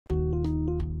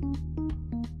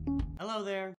Hello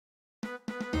there.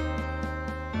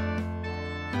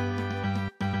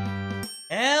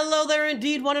 Hello there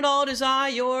indeed, one and all. It is I,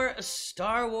 your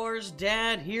Star Wars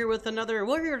dad, here with another...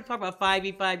 We're here to talk about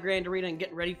 5v5 Grand Arena and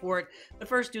getting ready for it. But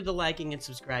first, do the liking and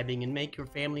subscribing and make your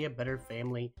family a better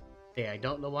family today. I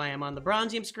don't know why I'm on the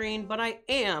Bronzium screen, but I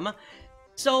am.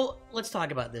 So, let's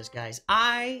talk about this, guys.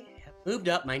 I have moved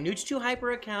up. My Nooch 2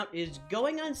 Hyper account is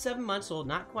going on 7 months old,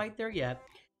 not quite there yet.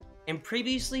 And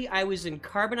previously, I was in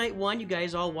Carbonite 1. You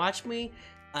guys all watched me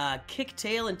kick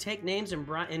tail and take names in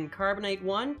Carbonite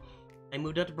 1. I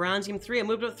moved up to Bronzium 3. I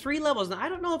moved up 3 levels. Now, I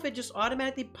don't know if it just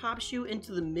automatically pops you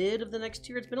into the mid of the next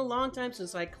tier. It's been a long time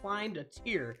since I climbed a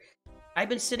tier. I've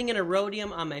been sitting in a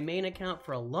Rhodium on my main account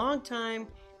for a long time.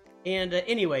 And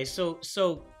anyway, so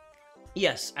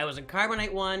yes, I was in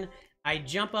Carbonite 1. I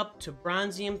jump up to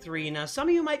Bronzium 3. Now, some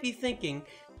of you might be thinking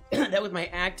that with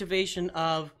my activation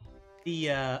of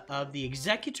the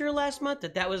Executor last month,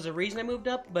 that was the reason I moved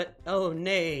up. But, oh,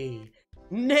 nay.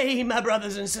 Nay, my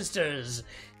brothers and sisters.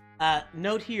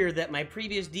 Note here that my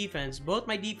previous defense, both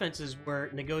my defenses were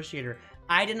Negotiator.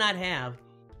 I did not have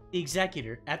the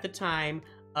Executor at the time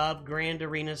of Grand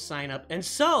Arena sign up. And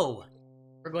so,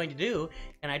 we're going to do,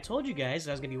 and I told you guys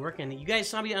I was going to be working on it. You guys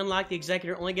saw me unlock the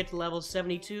Executor, only get to level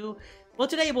 72. Well,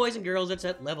 today, boys and girls, it's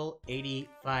at level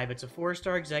 85. It's a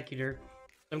 4-star Executor.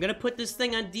 I'm going to put this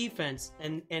thing on defense,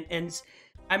 and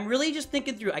I'm really just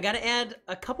thinking through. I got to add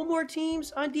a couple more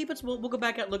teams on defense. We'll go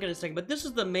back and look at it in a second, but this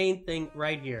is the main thing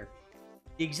right here.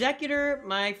 The Executor,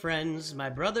 my friends, my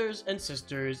brothers and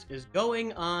sisters, is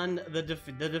going on the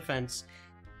defense.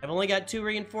 I've only got 2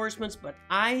 reinforcements, but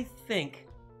I think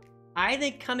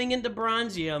coming into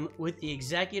Bronzium with the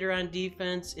Executor on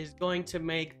defense is going to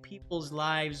make people's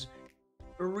lives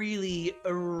really,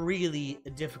 really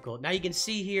difficult. Now you can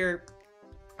see here,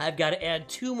 I've got to add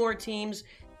 2 more teams,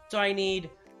 so I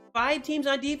need 5 teams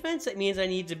on defense. That means I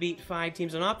need to beat 5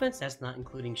 teams on offense. That's not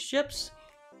including ships.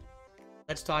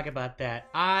 Let's talk about that.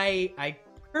 I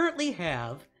currently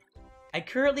have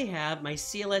my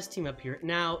CLS team up here.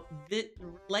 Now,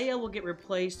 Leia will get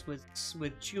replaced with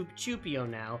Chupio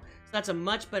now, so that's a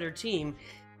much better team.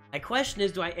 My question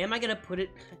is, am I going to put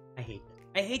it... I hate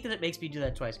that. I hate that it makes me do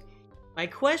that twice. My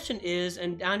question is,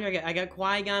 and down here I got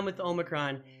Qui-Gon with the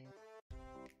Omicron.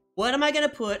 What am I gonna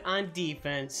put on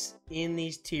defense in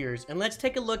these tiers? And let's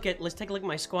take a look at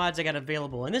my squads I got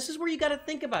available. And this is where you got to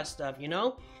think about stuff, you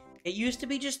know? It used to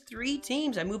be just 3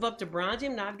 teams. I move up to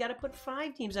Bronzium, now I've got to put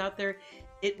 5 teams out there.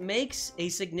 It makes a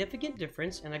significant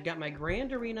difference, and I've got my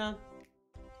Grand Arena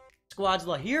squads.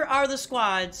 Here are the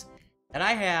squads that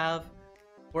I have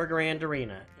for Grand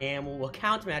Arena, and we'll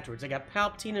count them afterwards. I got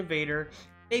Palpatine and Vader,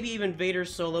 maybe even Vader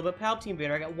solo, but Palpatine,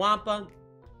 Vader. I got Wampa.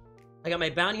 I got my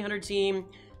Bounty Hunter team.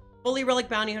 Fully Relic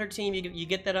Bounty Hunter team, you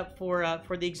get that up for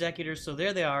the Executors, so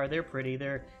there they are. They're pretty.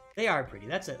 They are pretty.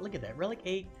 That's it. Look at that. Relic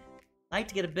 8. I like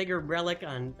to get a bigger relic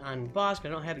on boss, but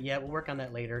I don't have it yet. We'll work on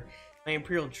that later. My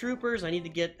Imperial Troopers. I need to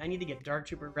get Dark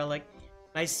Trooper relic.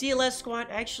 My CLS squad.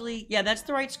 Actually, yeah, that's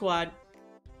the right squad.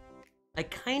 I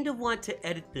kind of want to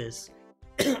edit this.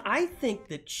 I think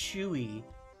that Chewie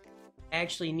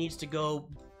actually needs to go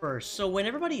first. So when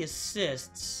everybody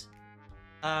assists,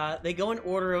 they go in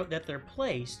order that they're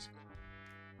placed.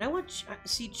 And I want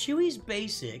see Chewie's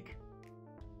basic.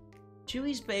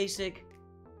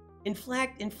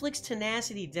 Inflicts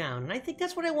tenacity down, and I think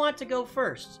that's what I want to go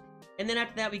first. And then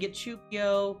after that, we get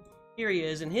Chupio. Here he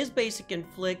is, and his basic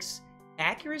inflicts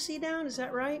accuracy down. Is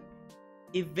that right?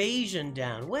 Evasion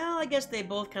down. Well, I guess they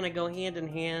both kind of go hand in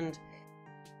hand.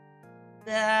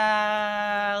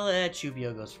 Let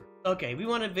Chupio goes first. Okay, we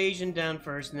want evasion down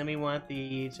first, and then we want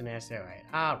the tenacity.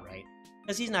 All right.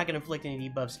 Because he's not going to inflict any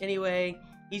debuffs anyway.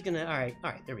 He's going to... All right,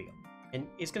 there we go. And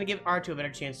it's going to give R2 a better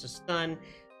chance to stun.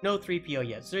 No 3PO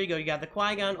yet. So there you go. You got the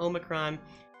Qui-Gon, Omicron.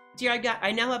 See,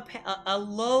 I now have a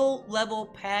low-level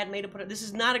Padme to put up. This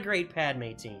is not a great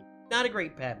Padme team. Not a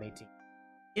great Padme team.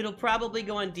 It'll probably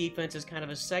go on defense as kind of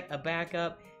a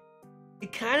backup.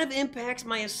 It kind of impacts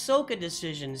my Ahsoka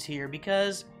decisions here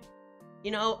because... You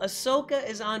know, Ahsoka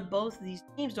is on both of these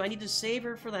teams. Do I need to save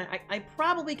her for that? I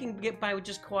probably can get by with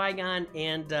just Qui-Gon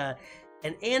and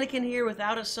Anakin here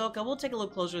without Ahsoka. We'll take a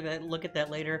little closer look at that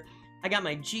later. I got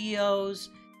my Geos.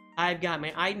 I've got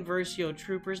my Iden Versio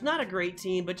Troopers. Not a great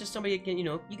team, but just somebody you can, you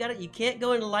know, you can't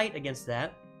go into light against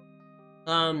that.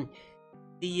 I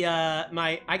got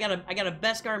a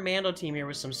Beskar Mando team here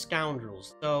with some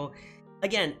scoundrels. So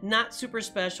again, not super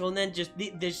special, and then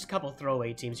there's a couple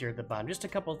throwaway teams here at the bottom. Just a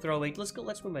couple throwaway. Let's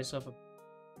move myself up.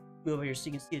 Move over here so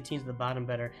you can see the teams at the bottom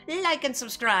better. Like and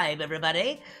subscribe,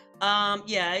 everybody.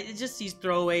 Yeah, it's just these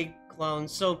throwaway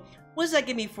clones. So what does that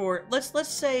give me for? Let's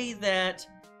say that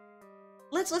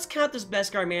let's count this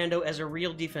Beskar Mando as a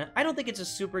real defense. I don't think it's a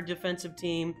super defensive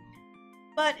team,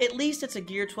 but at least it's a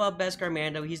Gear 12 Beskar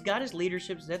Mando. He's got his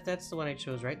leadership. That's the one I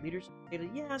chose, right? Leadership Zeta.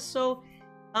 Yeah. So,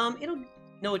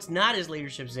 no, it's not his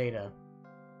leadership Zeta.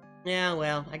 Yeah.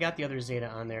 Well, I got the other Zeta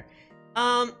on there.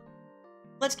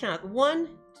 Let's count 1,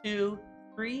 2,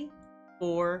 3,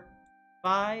 4,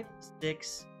 5,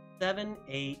 6, 7,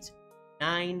 8,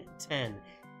 9, 10.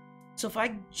 So if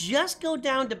I just go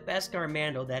down to Beskar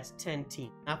Mando, that's 10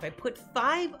 teams. Now, if I put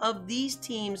 5 of these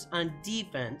teams on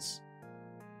defense,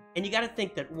 and you got to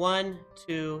think that 1,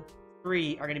 2,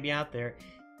 3 are going to be out there.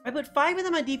 If I put 5 of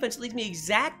them on defense, it leaves me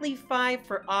exactly 5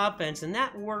 for offense, and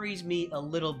that worries me a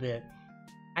little bit.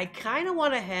 I kind of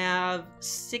want to have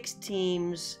 6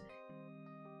 teams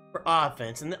for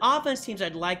offense. And the offense teams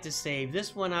I'd like to save.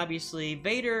 This one, obviously,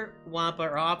 Vader, Wampa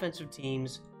are offensive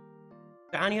teams.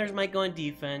 Bounty Hunters might go on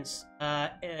defense.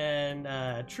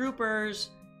 And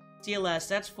Troopers, CLS,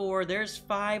 that's 4. There's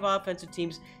 5 offensive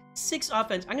teams. 6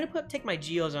 offense. I'm going to take my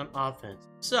Geos on offense.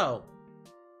 So,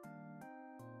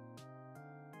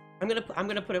 I'm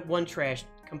gonna put it one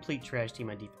complete trash team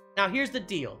on defense. Now, here's the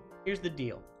deal.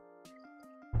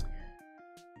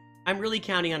 I'm really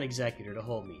counting on Executor to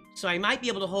hold me. So I might be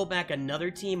able to hold back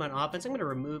another team on offense. I'm going to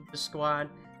remove the squad.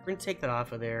 We're going to take that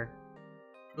off of there.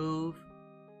 Move.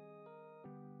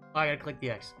 Oh, I got to click the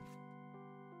X.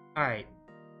 Alright.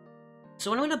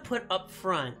 So what I'm going to put up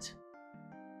front,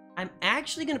 I'm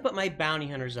actually going to put my Bounty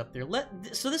Hunters up there.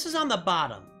 So this is on the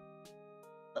bottom.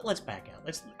 Let's back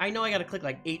out. I know I got to click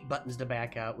like 8 buttons to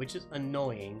back out, which is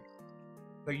annoying.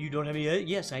 But you don't have any...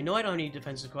 Yes, I know I don't have any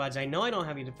defensive squads. I know I don't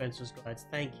have any defensive squads.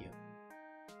 Thank you.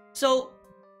 So,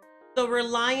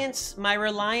 my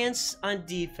reliance on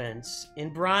defense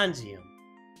in Bronzium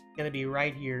is going to be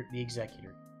right here, the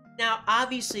Executor. Now,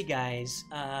 obviously, guys,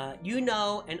 you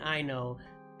know and I know,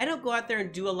 I don't go out there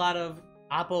and do a lot of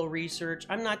Oppo research.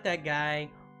 I'm not that guy.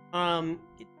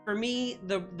 For me,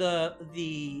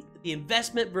 the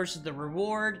investment versus the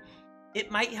reward... It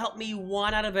might help me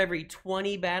 1 out of every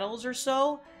 20 battles or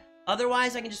so.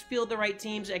 Otherwise, I can just field the right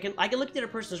teams. I can look at a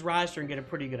person's roster and get a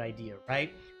pretty good idea,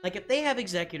 right? Like, if they have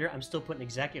Executor, I'm still putting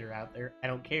Executor out there. I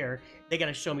don't care. They got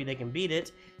to show me they can beat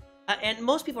it. And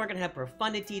most people aren't going to have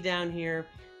Profundity down here.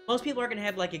 Most people are going to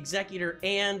have, like, Executor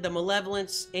and the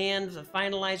Malevolence and the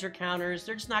Finalizer counters.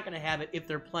 They're just not going to have it if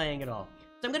they're playing at all.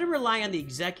 So I'm going to rely on the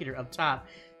Executor up top.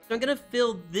 So I'm going to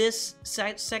fill this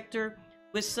sector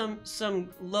with some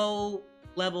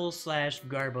low-level /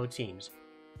 Garbo teams.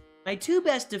 My 2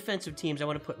 best defensive teams I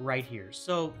want to put right here.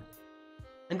 So,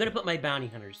 I'm going to put my Bounty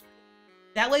Hunters.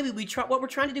 That way, what we're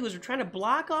trying to do is we're trying to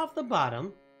block off the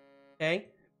bottom, okay?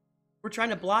 We're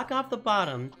trying to block off the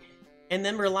bottom, and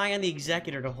then rely on the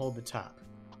Executor to hold the top.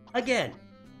 Again,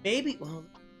 maybe... Well,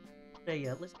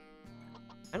 listen.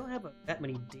 I don't have that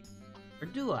many... Or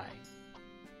do I?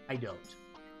 I don't.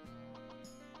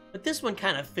 But this one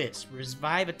kind of fits.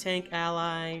 Revive a tank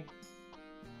ally.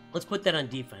 Let's put that on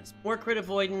defense. More crit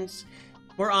avoidance,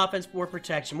 more offense, more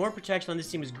protection. More protection on this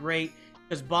team is great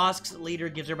because Bosk's leader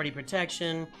gives everybody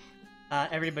protection.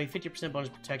 Everybody 50% bonus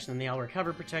protection, and they all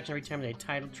recover protection every time they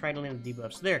try to land the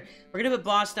debuff. So there, we're gonna put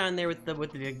Boss down there with the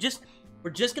we're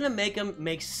just gonna make him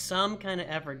make some kind of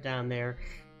effort down there.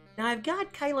 Now I've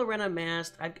got Kylo Ren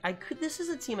unmasked. This is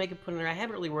a team I could put in there. I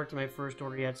haven't really worked on my first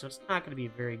order yet, so it's not gonna be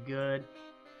very good.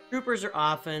 Troopers are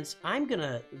offense. I'm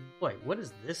gonna... Boy, what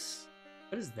is this?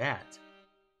 What is that?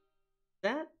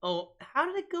 Oh, how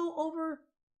did it go over?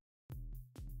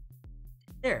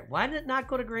 There. Why did it not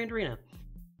go to Grand Arena?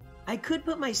 I could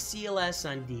put my CLS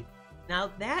on deep.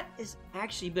 Now, that has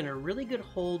actually been a really good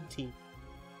hold team.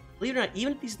 Believe it or not,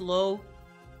 even at these low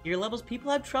gear levels, people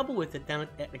have trouble with it. Down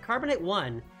at the Carbonite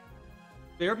 1,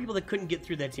 there are people that couldn't get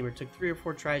through that team or took 3 or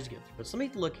 4 tries to get through. So let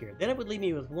me look here. Then it would leave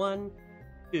me with 1,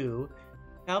 2...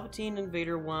 Palpatine and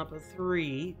Vader Wampa,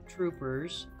 3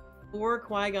 Troopers, 4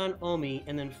 Qui-Gon Omi,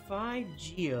 and then 5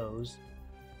 Geos.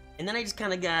 And then I just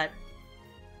kind of got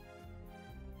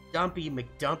Dumpy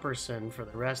McDumperson for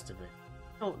the rest of it.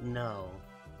 I don't know.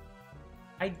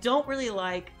 I don't really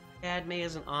like Padme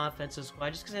as an offensive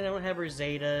squad just because I don't have her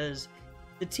Zetas.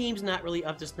 The team's not really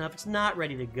up to snuff. It's not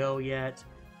ready to go yet.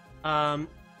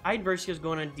 Versio's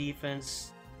going on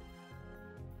defense.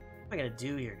 What am I going to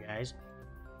do here, guys?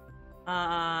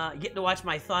 Getting to watch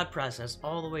my thought process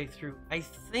all the way through. I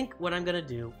think what I'm gonna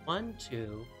do, 1,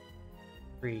 2,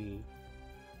 3,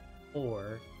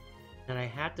 4, and I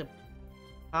have to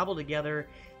cobble together.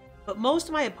 But most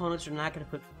of my opponents are not gonna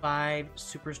put 5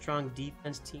 super strong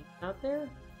defense teams out there.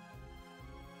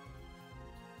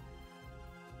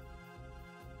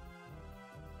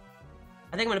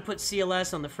 I think I'm gonna put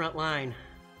CLS on the front line.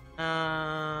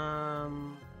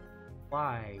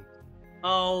 Why?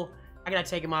 Oh, I gotta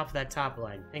take him off that top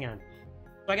line. Hang on.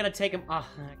 So I gotta take him off.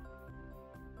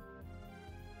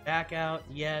 Back out.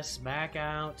 Yes, back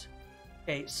out.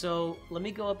 Okay, so let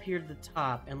me go up here to the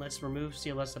top and let's remove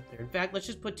CLS up there. In fact, let's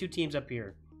just put 2 teams up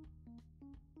here.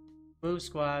 Move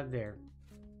squad there.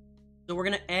 So we're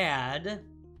gonna add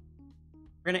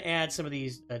some of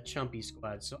these chumpy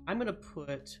squads. So I'm gonna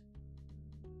put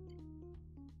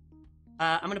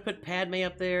Padme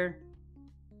up there.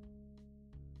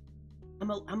 I'm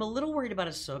a little worried about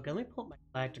Ahsoka. Let me pull up my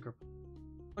Galactic Republic.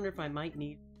 I wonder if I might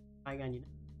need Qui-Gon. You know,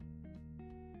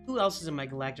 who else is in my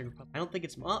Galactic Republic? I don't think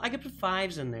it's. Well, I could put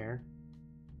 5s in there.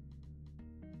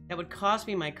 That would cost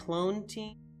me my clone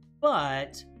team,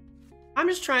 but I'm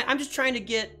just trying to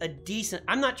get a decent.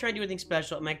 I'm not trying to do anything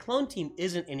special. My clone team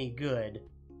isn't any good.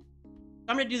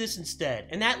 I'm gonna do this instead,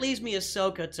 and that leaves me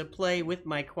Ahsoka to play with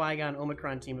my Qui-Gon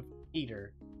Omicron team of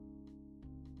Peter.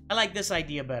 I like this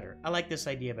idea better.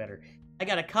 I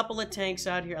got a couple of tanks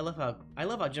out here. I love how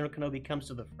General Kenobi comes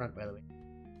to the front, by the way.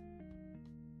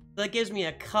 So that gives me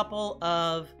a couple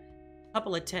of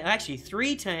actually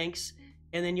 3 tanks,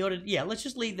 and then Yoda. Yeah, let's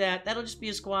just leave that. That'll just be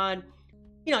a squad.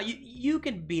 You know, you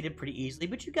can beat it pretty easily,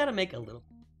 but you got to make a little.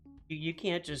 You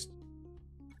can't just.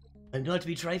 And not to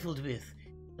be trifled with.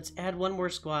 Let's add 1 more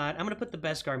squad. I'm gonna put the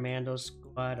Beskar Mando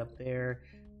squad up there.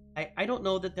 I don't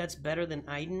know that that's better than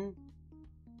Iden,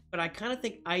 but I kind of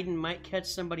think Iden might catch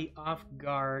somebody off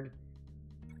guard.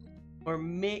 Or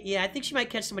yeah, I think she might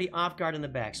catch somebody off guard in the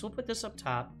back. So we'll put this up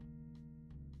top.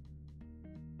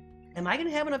 Am I gonna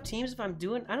have enough teams if I'm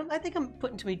doing? I think I'm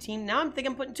putting too many teams. Now I'm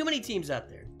putting too many teams out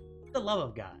there. For the love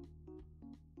of God.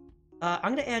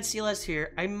 I'm gonna add CLS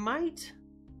here. I might.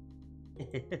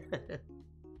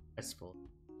 That's full.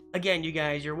 Again, you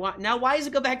guys, now. Why does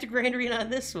it go back to Grand Arena on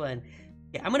this one?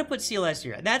 Yeah, I'm gonna put CLS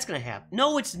here. That's gonna happen.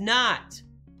 No, it's not.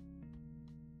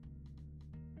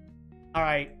 All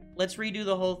right, let's redo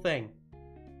the whole thing,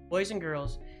 boys and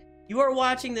girls. You are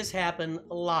watching this happen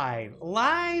live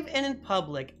and in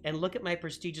public. And look at my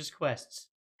prestigious quests.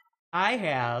 I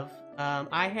have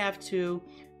to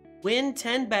win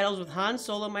 10 battles with Han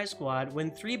Solo in my squad.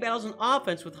 Win 3 battles on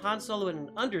offense with Han Solo in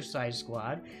an undersized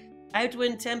squad. I have to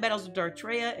win 10 battles with Darth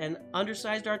Treya and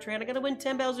undersized Darth Treya. And I gotta win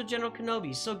 10 battles with General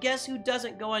Kenobi. So guess who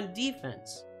doesn't go on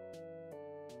defense?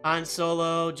 Han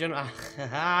Solo, General...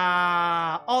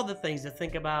 all the things to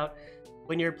think about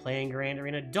when you're playing Grand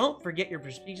Arena. Don't forget your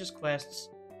prestigious quests.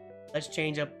 Let's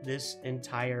change up this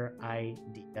entire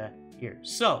idea here.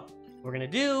 So, what we're gonna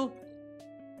do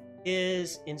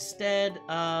is instead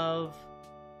of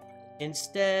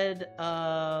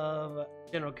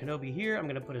General Kenobi here, I'm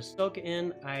gonna put Ahsoka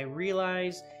in. I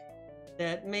realize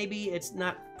that maybe it's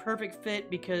not perfect fit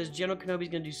because General Kenobi's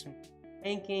gonna do some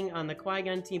tanking on the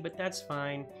Qui-Gon team, but that's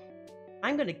fine.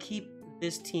 I'm gonna keep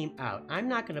this team out. I'm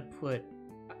not gonna put.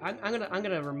 I'm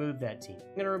gonna remove that team.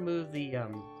 I'm gonna remove the.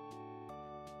 I'm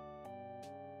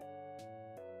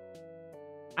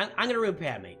gonna remove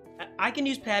Padme. I can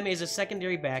use Padme as a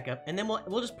secondary backup, and then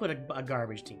we'll just put a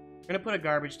garbage team. We're gonna put a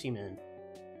garbage team in.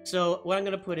 So what I'm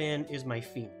gonna put in is my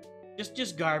Phoenix.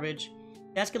 Just garbage.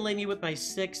 That's gonna leave me with my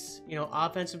 6,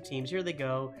 offensive teams. Here they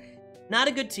go. Not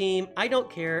a good team. I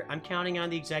don't care. I'm counting on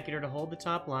the Executor to hold the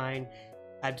top line.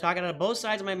 I'm talking out of both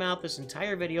sides of my mouth this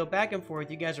entire video, back and forth.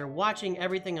 You guys are watching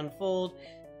everything unfold.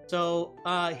 So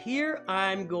here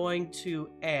I'm going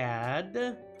to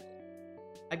add.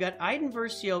 I got Iden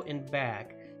Versio in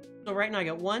back. So right now I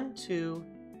got 1, 2,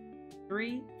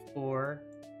 3, 4,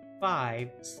 5,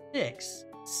 6,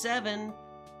 7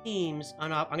 teams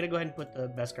on off. I'm gonna go ahead and put the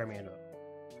Beskar Mando.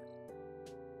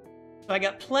 So I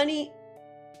got plenty.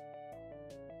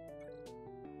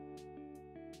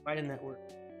 Why didn't that work?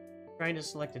 Trying to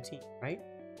select a team, right?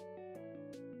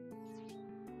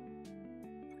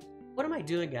 What am I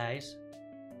doing, guys?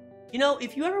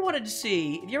 If you ever wanted to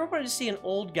see an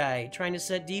old guy trying to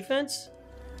set defense,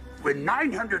 when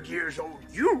 900 years old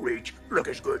you reach, look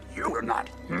as good you will not.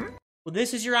 Well,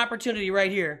 this is your opportunity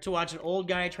right here to watch an old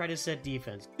guy try to set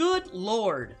defense. Good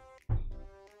Lord.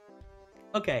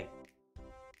 Okay.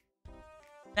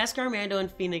 Beskar Mando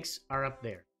and Phoenix are up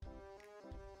there.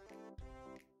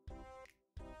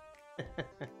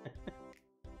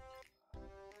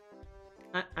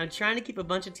 I'm trying to keep a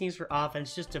bunch of teams for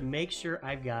offense just to make sure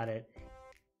I've got it.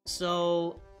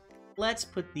 So let's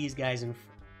put these guys in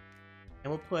front,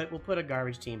 and we'll put a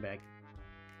garbage team back.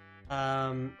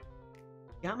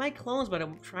 Got my clones, but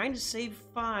I'm trying to save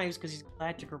 5s because he's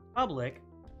Galactic Republic.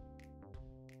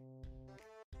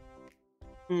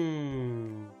 Let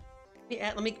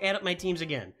me add up my teams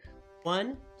again.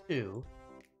 1, 2,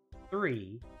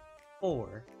 3,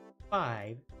 4,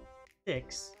 5,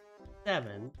 6,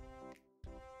 7.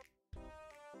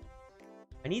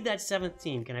 I need that 7th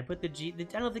team. Can I put the G?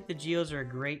 I don't think the Geos are a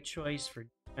great choice for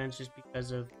defense just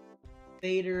because of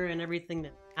Vader and everything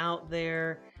that's out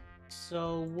there.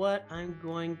 So what I'm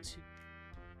going to...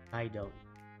 I don't.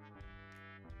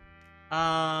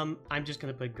 I'm just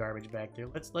gonna put garbage back there.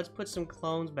 Let's put some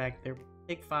clones back there.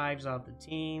 Take 5s off the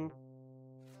team,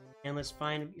 and let's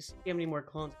find. See if we have any more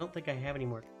clones. I don't think I have any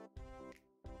more.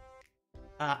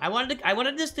 I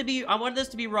wanted this to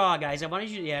be raw, guys. I wanted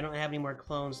you. Yeah, I don't have any more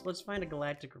clones. Let's find a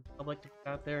Galactic Republic to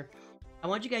put out there. I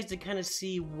want you guys to kind of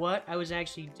see what I was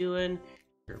actually doing.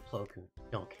 You're a Plo Koon.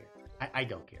 Don't care. I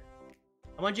don't care.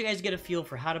 I want you guys to get a feel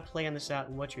for how to plan this out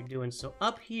and what you're doing. So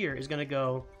up here is gonna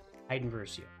go Iden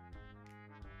Versio.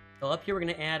 So up here we're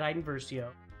gonna add Iden Versio.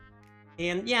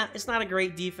 And yeah, it's not a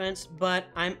great defense, but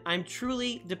I'm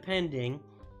truly depending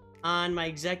on my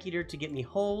Executor to get me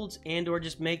holds and or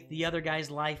just make the other guy's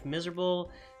life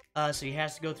miserable. So he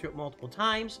has to go through it multiple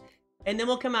times. And then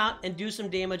we'll come out and do some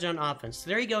damage on offense. So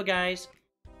there you go, guys.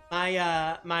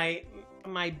 My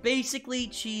basically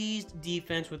cheesed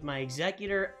defense with my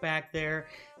Executor back there.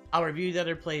 I'll review the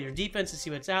other player defense to see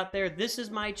what's out there. This is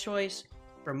my choice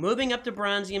for moving up to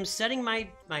Bronzium, setting my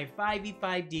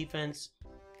 5v5 defense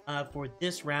for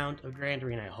this round of Grand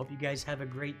Arena. I hope you guys have a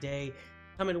great day.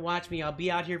 Come and watch me. I'll be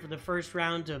out here for the first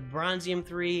round of Bronzium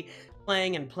 3,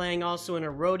 playing also in a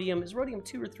Rhodium. Is Rhodium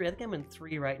 2 or 3? I think I'm in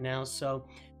 3 right now. So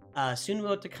soon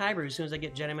we'll go to Kyber as soon as I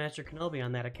get Jedi Master Kenobi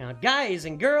on that account. Guys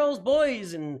and girls,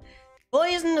 boys and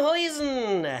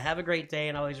hoisen, have a great day,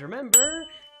 and always remember,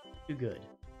 do good.